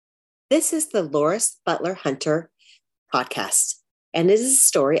This is the Lauris Butler Hunter podcast, and it is a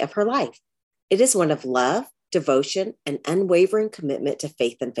story of her life. It is one of love, devotion, and unwavering commitment to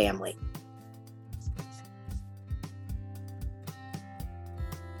faith and family.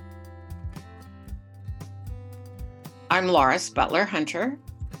 I'm Lauris Butler Hunter,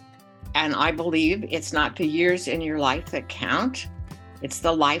 and I believe it's not the years in your life that count. It's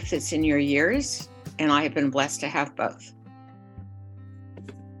the life that's in your years, and I have been blessed to have both.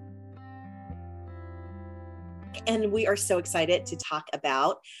 And we are so excited to talk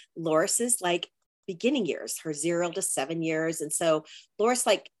about Lauris's beginning years, her 0 to 7 years. And so Lauris,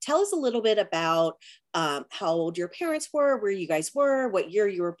 tell us a little bit about how old your parents were, where you guys were, what year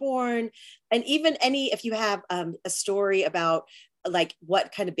you were born, and even if you have a story about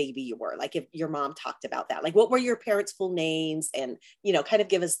what kind of baby you were, if your mom talked about that, what were your parents' full names, and, kind of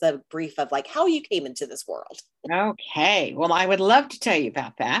give us the brief of how you came into this world. Okay. Well, I would love to tell you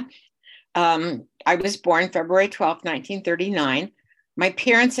about that. I was born February 12th, 1939. My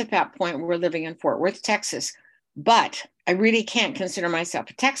parents at that point were living in Fort Worth, Texas, but I really can't consider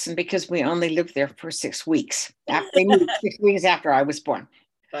myself a Texan because we only lived there for 6 weeks. They moved 6 weeks after I was born.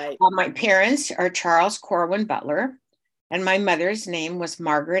 Right. My parents are Charles Corwin Butler, and my mother's name was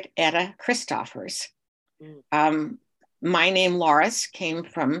Margaret Etta Christoffers. My name Lauris came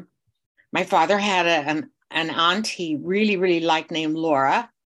from, my father had an aunt he really, really liked named Laura.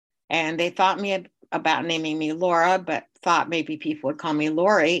 And they thought about naming me Laura, but thought maybe people would call me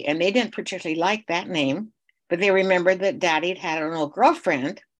Lori. And they didn't particularly like that name, but they remembered that Daddy had an old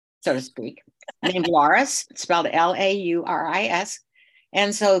girlfriend, so to speak, named Lauris, spelled Lauris.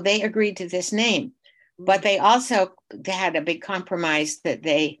 And so they agreed to this name. But they had a big compromise that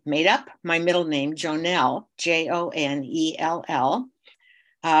they made up my middle name, Jonell, Jonell.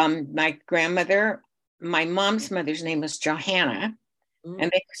 My mom's mother's name was Johanna.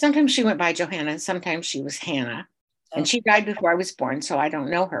 And sometimes she went by Johanna, and sometimes she was Hannah. And she died before I was born, so I don't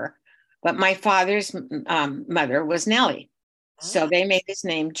know her. But my father's mother was Nellie. So they made this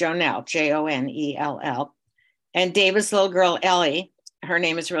name Jonell, Jonell. And David's little girl, Ellie, her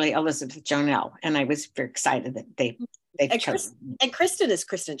name is really Elizabeth Jonell. And I was very excited that they chose. And Kristen is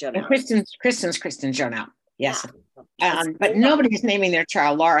Kristen Jonell. And Kristen's Kristen Jonell. Yes. Yeah. But nobody's naming their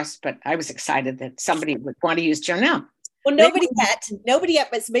child Lauris, but I was excited that somebody would want to use Jonell. Well, nobody yet,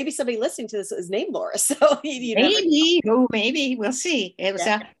 but maybe somebody listening to this is named Lauris. So maybe we'll see. It was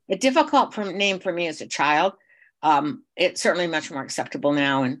a difficult name for me as a child. It's certainly much more acceptable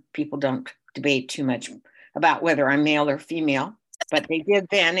now, and people don't debate too much about whether I'm male or female, but they did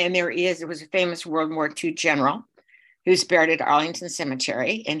then. And there was a famous World War II general who's buried at Arlington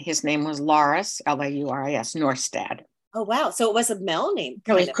Cemetery, and his name was Lauris, Lauris, Norstad. Oh, wow. So it was a male name.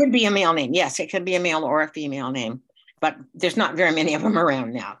 So it could be a male name. Yes, it could be a male or a female name. But there's not very many of them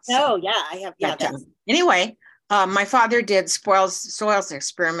around now. So. Oh, yeah, I have. Yeah. Anyway, my father did soils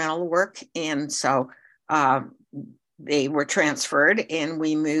experimental work. And so they were transferred, and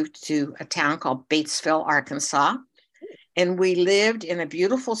we moved to a town called Batesville, Arkansas. And we lived in a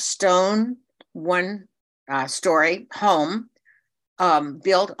beautiful stone one-story home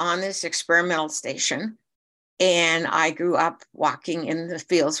built on this experimental station. And I grew up walking in the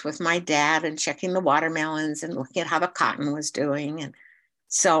fields with my dad and checking the watermelons and looking at how the cotton was doing and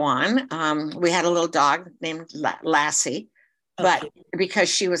so on. We had a little dog named Lassie, but because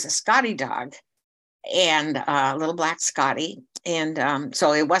she was a Scotty dog and a little black Scotty. And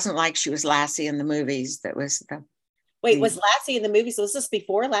so it wasn't like she was Lassie in the movies. That was the... Wait, was Lassie in the movies? Was this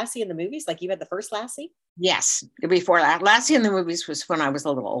before Lassie in the movies? You had the first Lassie? Yes, before that. Lassie in the movies was when I was a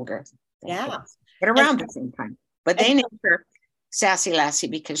little older. Yeah. But around the same time. But they named her Sassy Lassie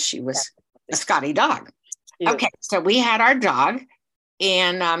because she was a Scotty dog. Yeah. Okay, so we had our dog.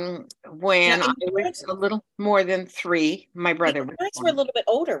 And when I was a little more than 3, my brother was born. Were a little bit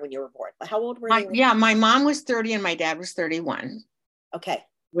older when you were born. How old were you? Yeah, my mom was 30 and my dad was 31. Okay.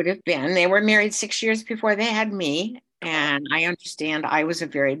 Would have been. They were married 6 years before they had me. And I understand I was a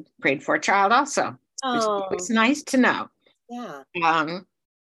very prayed for child also. Oh. It was nice to know. Yeah.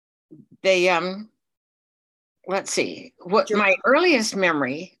 Let's see, my earliest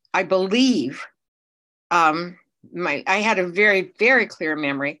memory, I believe, I had a very, very clear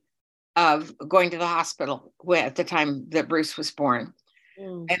memory of going to the hospital at the time that Bruce was born.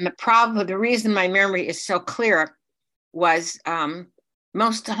 And the reason my memory is so clear was a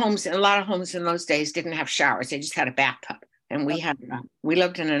lot of homes in those days didn't have showers. They just had a bathtub. And we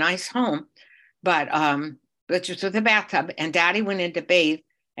lived in a nice home, but just with a bathtub, and Daddy went in to bathe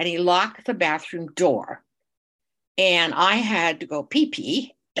and he locked the bathroom door. And I had to go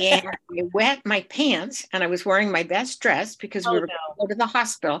pee-pee, and I wet my pants, and I was wearing my best dress because we were going to go to the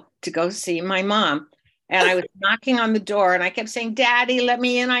hospital to go see my mom. And I was knocking on the door, and I kept saying, "Daddy, let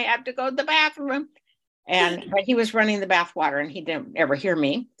me in. I have to go to the bathroom." But he was running the bath water, and he didn't ever hear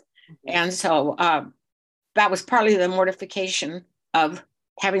me. And so that was partly the mortification of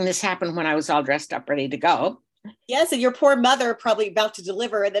having this happen when I was all dressed up, ready to go. Yes, and your poor mother probably about to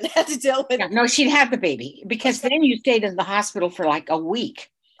deliver and then had to deal with. Yeah, no, she'd had the baby, because then you stayed in the hospital for like a week.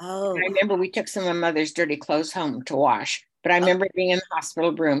 Oh, I remember we took some of my mother's dirty clothes home to wash, but I remember being in the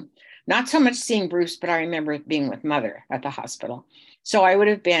hospital room, not so much seeing Bruce, but I remember being with mother at the hospital. So I would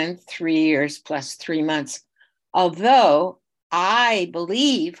have been 3 years plus 3 months. Although I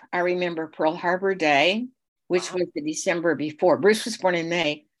believe I remember Pearl Harbor Day, which was the December before. Bruce was born in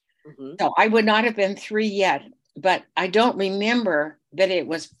May. So I would not have been 3 yet, but I don't remember that it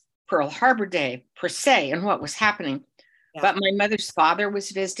was Pearl Harbor Day per se and what was happening. Yeah. But my mother's father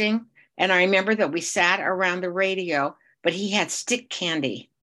was visiting, and I remember that we sat around the radio, but he had stick candy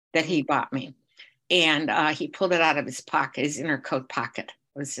that he bought me. And he pulled it out of his pocket, his inner coat pocket.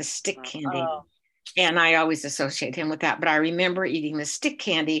 It was a stick candy. And I always associate him with that. But I remember eating the stick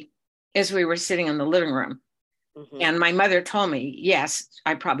candy as we were sitting in the living room. And my mother told me, yes,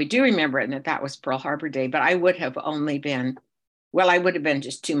 I probably do remember it, and that was Pearl Harbor Day, but I would have only been, I would have been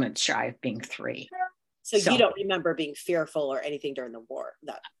just 2 months shy of being 3. So you don't remember being fearful or anything during the war?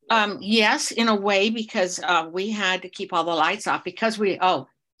 Yes, in a way, because we had to keep all the lights off because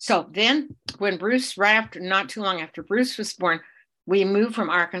so then when Bruce, not too long after Bruce was born, we moved from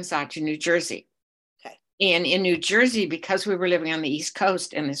Arkansas to New Jersey. Okay. And in New Jersey, because we were living on the East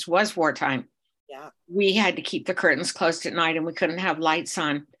Coast and this was wartime, we had to keep the curtains closed at night and we couldn't have lights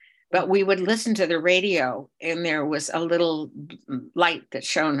on, but we would listen to the radio, and there was a little light that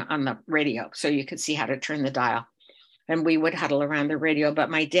shone on the radio so you could see how to turn the dial, and we would huddle around the radio. But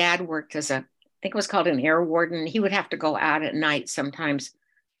my dad worked as I think it was called an air warden. He would have to go out at night sometimes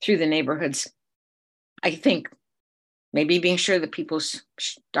through the neighborhoods, I think maybe being sure that people's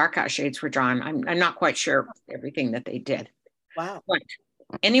dark out shades were drawn. I'm not quite sure everything that they did. Wow. But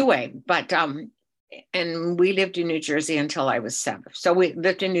anyway, and we lived in New Jersey until I was 7. So we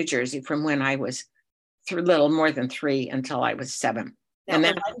lived in New Jersey from when I was little more than 3 until I was 7. Now, and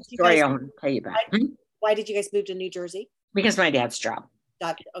that's the story I want to tell you about. Why did you guys move to New Jersey? Because my dad's job.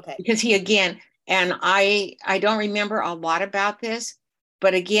 Okay. Because he, again, and I don't remember a lot about this,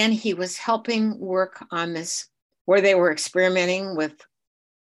 but again, he was helping work on this, where they were experimenting with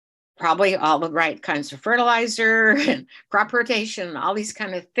probably all the right kinds of fertilizer and crop rotation and all these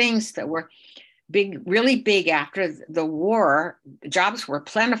kind of things that were big, really big after the war. Jobs were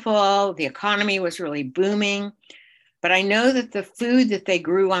plentiful. The economy was really booming. But I know that the food that they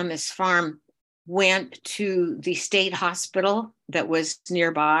grew on this farm went to the state hospital that was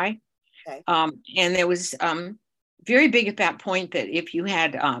nearby. Okay. And there was very big at that point that if you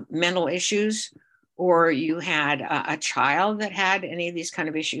had mental issues or you had a child that had any of these kind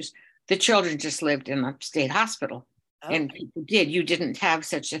of issues, the children just lived in a state hospital. Okay. And people did. You didn't have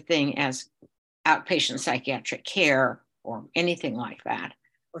such a thing as outpatient psychiatric care or anything like that.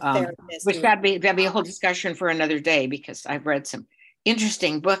 Which that'd be a whole discussion for another day, because I've read some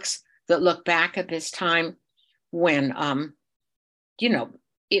interesting books that look back at this time when,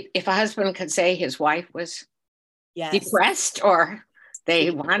 if a husband could say his wife was depressed or they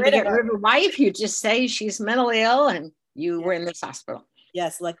wanted to get rid of a wife, you just say she's mentally ill and you were in this hospital.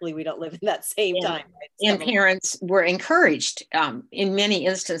 Yes, luckily we don't live in that same time. Right? And parents were encouraged in many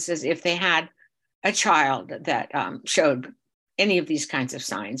instances, if they had a child that showed any of these kinds of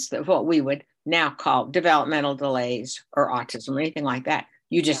signs, that what we would now call developmental delays or autism or anything like that,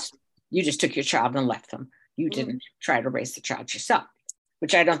 you just took your child and left them. You didn't try to raise the child yourself,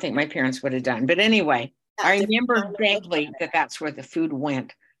 which I don't think my parents would have done. But anyway, I remember vaguely that that's where the food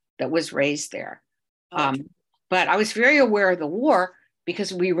went that was raised there. But I was very aware of the war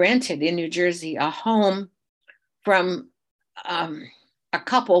because we rented in New Jersey a home from a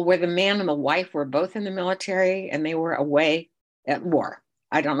couple where the man and the wife were both in the military and they were away at war.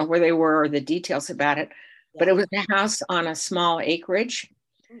 I don't know where they were or the details about it, but it was a house on a small acreage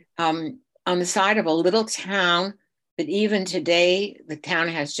on the side of a little town that even today, the town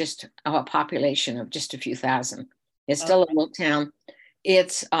has just a population of just a few thousand. It's still a little town.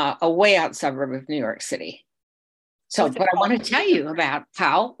 It's a way out suburb of New York City. So, but I want to tell you about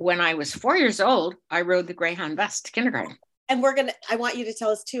how when I was 4 years old, I rode the Greyhound bus to kindergarten. And I want you to tell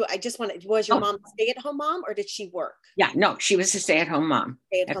us too, was your mom a stay-at-home mom or did she work? Yeah, no, she was a stay-at-home mom.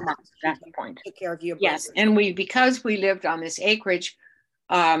 Stay-at-home mom. At that point. Took care of you. Yes, and because we lived on this acreage,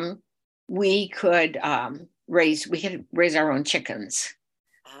 we could raise our own chickens.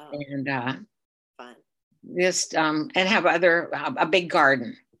 Oh, and fun. just and have a big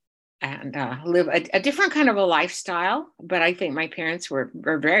garden, and live a different kind of a lifestyle. But I think my parents were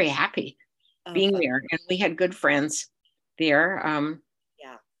very happy Oh, being fun. there, and we had good friends there.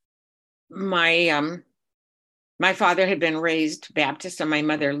 Yeah. My my father had been raised Baptist and my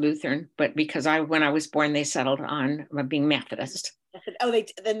mother Lutheran, but because when I was born, they settled on being Methodist. Oh, they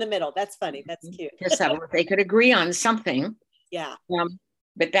in the middle. That's funny. That's cute. To settle, if they could agree on something. Yeah.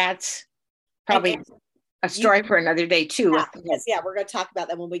 But that's And, probably a story for another day too. yeah, because we're going to talk about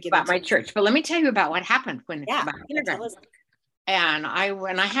that when we get about into my church. But let me tell you about what happened about kindergarten. And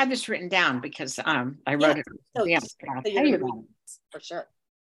I had this written down because I wrote it. So, Yeah, I'll tell you about it. For sure.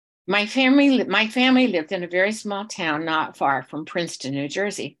 My family lived in a very small town not far from Princeton, New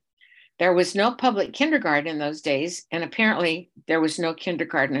Jersey. There was no public kindergarten in those days, and apparently there was no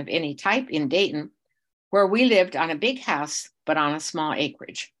kindergarten of any type in Dayton, where we lived on a big house, but on a small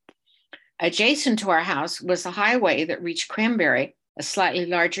acreage. Adjacent to our house was a highway that reached Cranberry, a slightly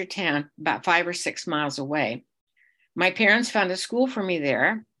larger town about 5 or 6 miles away. My parents found a school for me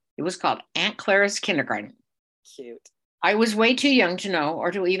there. It was called Aunt Clara's Kindergarten. Cute. I was way too young to know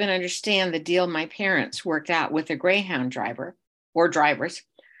or to even understand the deal my parents worked out with a Greyhound driver or drivers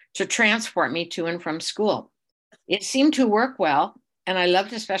to transport me to and from school. It seemed to work well, and I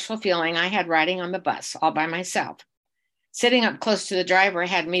loved the special feeling I had riding on the bus all by myself. Sitting up close to the driver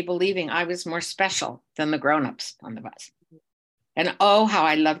had me believing I was more special than the grown-ups on the bus. And oh, how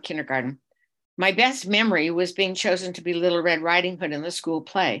I loved kindergarten. My best memory was being chosen to be Little Red Riding Hood in the school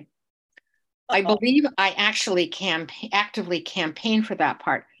play. I believe I actually actively campaigned for that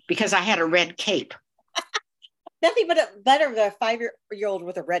part because I had a red cape. Nothing but better than a 5-year-old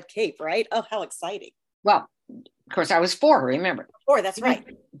with a red cape, right? Oh, how exciting. Well, of course, I was 4, remember? 4, that's right.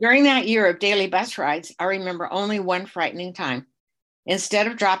 During that year of daily bus rides, I remember only one frightening time. Instead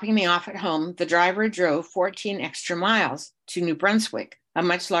of dropping me off at home, the driver drove 14 extra miles to New Brunswick, a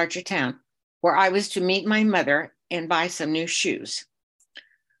much larger town, where I was to meet my mother and buy some new shoes.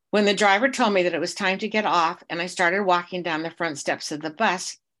 When the driver told me that it was time to get off and I started walking down the front steps of the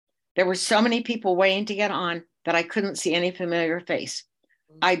bus, there were so many people waiting to get on that I couldn't see any familiar face.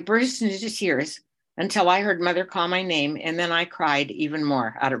 I burst into tears until I heard Mother call my name, and then I cried even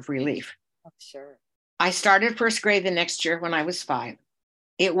more out of relief. Oh, sure. I started first grade the next year when I was 5.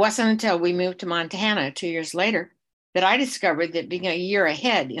 It wasn't until we moved to Montana 2 years later that I discovered that being a year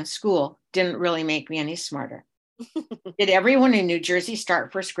ahead in school didn't really make me any smarter. Did everyone in New Jersey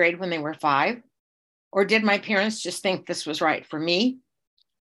start first grade when they were 5? Or did my parents just think this was right for me?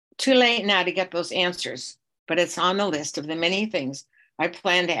 Too late now to get those answers, but it's on the list of the many things I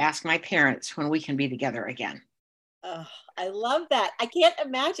plan to ask my parents when we can be together again. Oh, I love that. I can't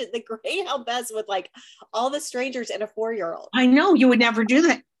imagine the Greyhound bus with like all the strangers and a 4-year-old. I know you would never do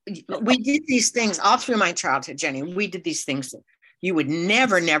that. We did these things all through my childhood, Jenny. We did these things that you would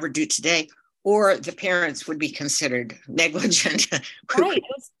never do today, or the parents would be considered negligent. Right.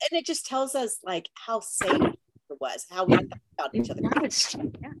 And it just tells us like how safe it was, how we found each other.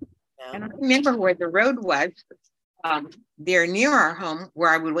 Yeah. And I remember where the road was there near our home, where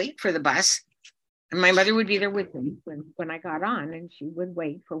I would wait for the bus. And my mother would be there with me when I got on, and she would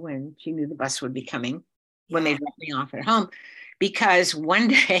wait for when she knew the bus would be coming when they dropped me off at home. Because one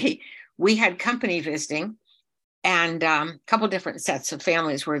day we had company visiting, and a couple different sets of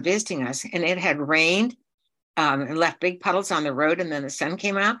families were visiting us, and it had rained and left big puddles on the road, and then the sun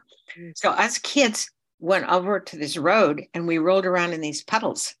came out. So us kids went over to this road, and we rolled around in these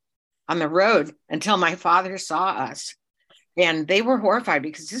puddles on the road until my father saw us. And they were horrified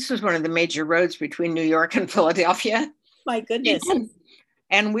because this was one of the major roads between New York and Philadelphia. My goodness.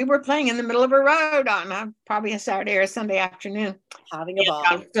 And we were playing in the middle of a road on probably a Saturday or Sunday afternoon. Having a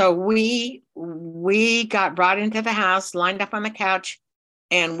ball. So we got brought into the house, lined up on the couch,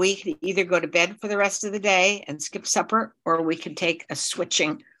 and we could either go to bed for the rest of the day and skip supper, or we could take a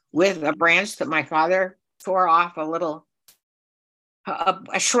switching with a branch that my father tore off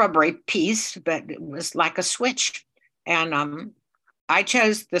a shrubbery piece, but it was like a switch. And I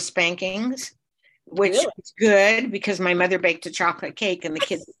chose the spankings, which was good because my mother baked a chocolate cake and the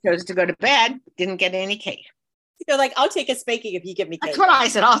kids chose to go to bed, didn't get any cake. You're like, I'll take a spanking if you give me cake. That's what I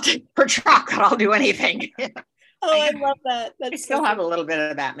said. I'll take for chocolate. I'll do anything. Oh, I love that. I still have a little bit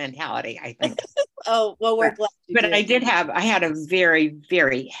of that mentality, I think. Oh, well, we're glad you But did. I had a very,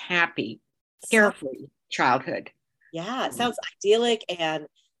 very happy, carefree childhood. Yeah, it sounds idyllic and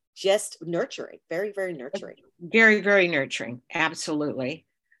just nurturing. Very, very nurturing. Very, very nurturing. Absolutely.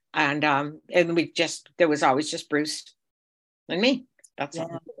 And there was always just Bruce and me. That's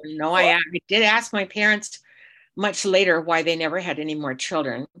all. No, I did ask my parents much later why they never had any more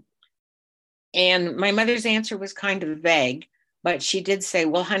children. And my mother's answer was kind of vague, but she did say,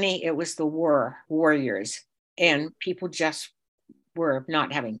 well, honey, it was the warriors, and people just were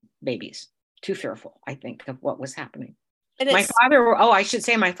not having babies. Too fearful, I think, of what was happening. My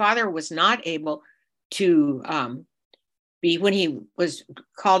father was not able to when he was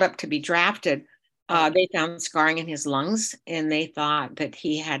called up to be drafted, they found scarring in his lungs, and they thought that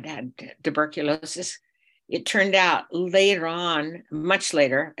he had tuberculosis. It turned out later on, much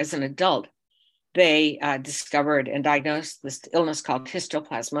later, as an adult, they discovered and diagnosed this illness called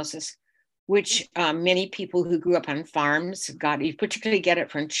histoplasmosis, which many people who grew up on farms got. You particularly get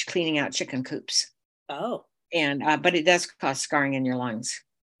it from cleaning out chicken coops. Oh. And but it does cause scarring in your lungs.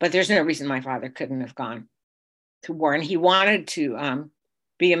 But there's no reason my father couldn't have gone to war. And he wanted to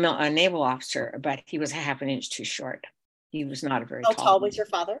be a naval officer, but he was a half an inch too short. He was not a very tall. How tall was your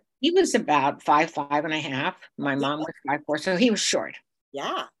father? He was about 5'5.5". My mom was 5'4", so he was short.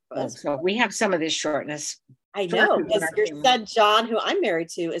 Yeah. So we have some of this shortness. I know, because your son John, who I'm married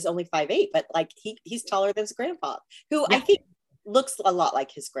to, is only 5'8", but like he's taller than his grandpa, who I think looks a lot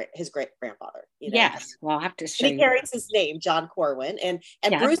like his great grandfather. You know? Yes, well, I'll have to show you. He carries his name, John Corwin, and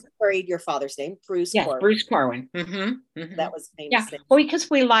Bruce carried your father's name, Bruce. Yes, Corwin. Bruce Corwin. Mm-hmm, mm-hmm. That was famous. Yeah, well, because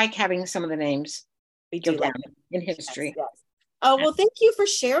we like having some of the names we do like in history. Yes. Oh, well, thank you for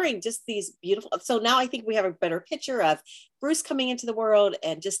sharing just these beautiful. So now I think we have a better picture of Bruce coming into the world,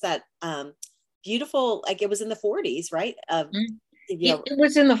 and just that beautiful, like it was in the 40s, right? It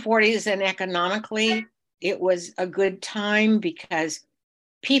was in the 40s, and economically it was a good time because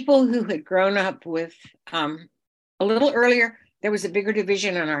people who had grown up with a little earlier, there was a bigger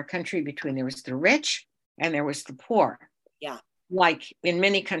division in our country between there was the rich and there was the poor. Yeah. Like in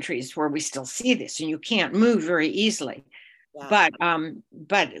many countries where we still see this, and you can't move very easily. Yeah.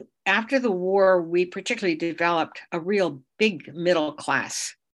 But after the war, we particularly developed a real big middle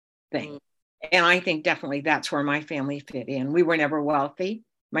class thing. And I think definitely that's where my family fit in. We were never wealthy.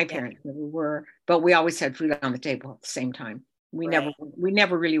 My parents never were, but we always had food on the table at the same time. We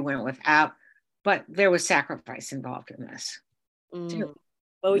never really went without, but there was sacrifice involved in this.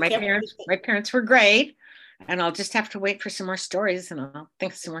 Well, my parents were great, and I'll just have to wait for some more stories, and I'll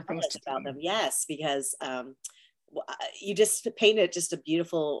think of some more things about them. Yes, because you just painted just a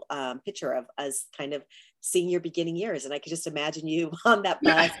beautiful picture of us kind of seeing your beginning years, and I could just imagine you on that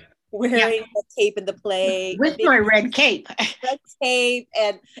bus wearing the cape and the play with my red cape,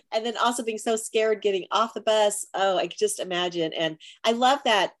 and then also being so scared getting off the bus. Oh, I could just imagine. And I love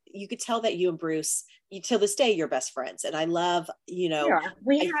that you could tell that you and Bruce, till this day, you're best friends. And I love, we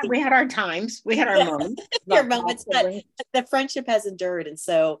had our times, we had our moments, your moments, but the friendship has endured. And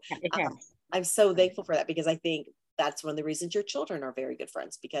so I'm so thankful for that, because I think that's one of the reasons your children are very good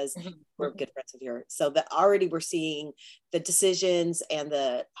friends, because we're good friends with yours. So that already we're seeing the decisions and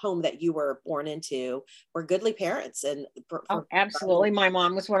the home that you were born into were goodly parents. And absolutely. My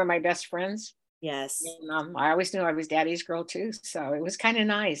mom was one of my best friends. Yes. And, I always knew I was daddy's girl too. So it was kind of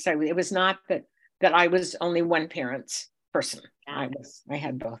nice. It was not that I was only one parent's person. Yeah. I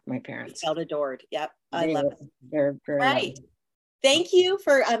had both my parents. You felt adored. Yep. I love it. They're very right. Thank you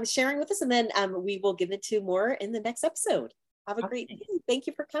for sharing with us. And then we will get into more in the next episode. Have a great day. Thank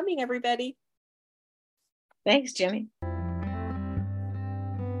you for coming, everybody. Thanks, Jenny.